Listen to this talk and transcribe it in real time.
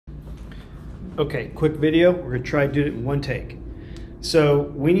Okay, quick video. We're going to try to do it in one take. So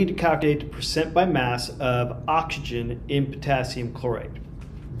we need to calculate the percent by mass of oxygen in potassium chlorate.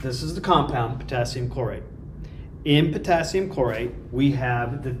 This is the compound potassium chlorate. In potassium chlorate, we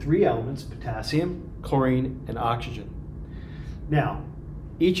have the three elements, potassium, chlorine, and oxygen. Now,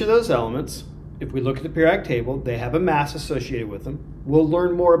 each of those elements, if we look at the periodic table, they have a mass associated with them. We'll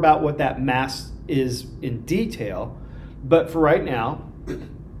learn more about what that mass is in detail, but for right now,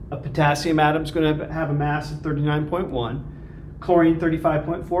 a potassium atom is going to have a mass of 39.1, chlorine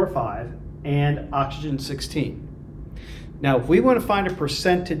 35.45, and oxygen 16. Now, if we want to find a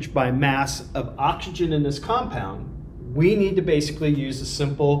percentage by mass of oxygen in this compound, we need to basically use a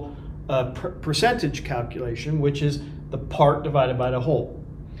simple percentage calculation, which is the part divided by the whole.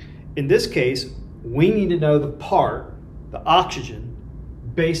 In this case, we need to know the part, the oxygen,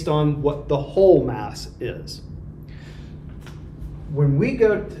 based on what the whole mass is. When we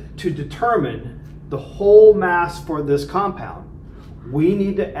go to determine the whole mass for this compound, we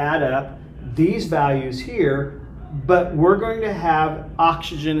need to add up these values here, but we're going to have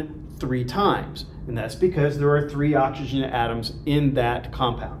oxygen 3 times, and that's because there are 3 oxygen atoms in that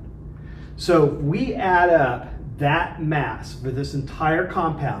compound. So if we add up that mass for this entire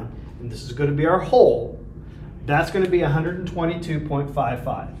compound, and this is going to be our whole, that's going to be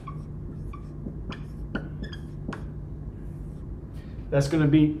 122.55. That's going to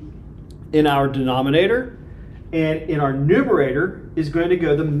be in our denominator, and in our numerator is going to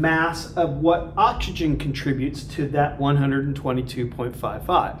go the mass of what oxygen contributes to that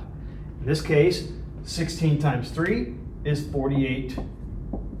 122.55. In this case, 16 times 3 is 48.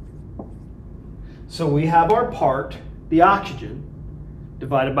 So we have our part, the oxygen,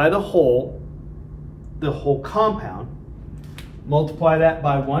 divided by the whole compound, multiply that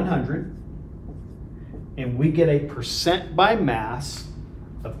by 100, and we get a percent by mass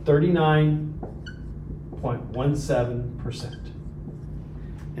of 39.17%.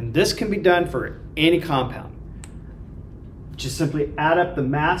 And this can be done for any compound. Just simply add up the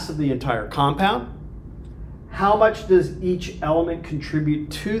mass of the entire compound. How much does each element contribute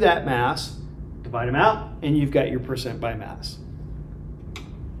to that mass? Divide them out, and you've got your percent by mass.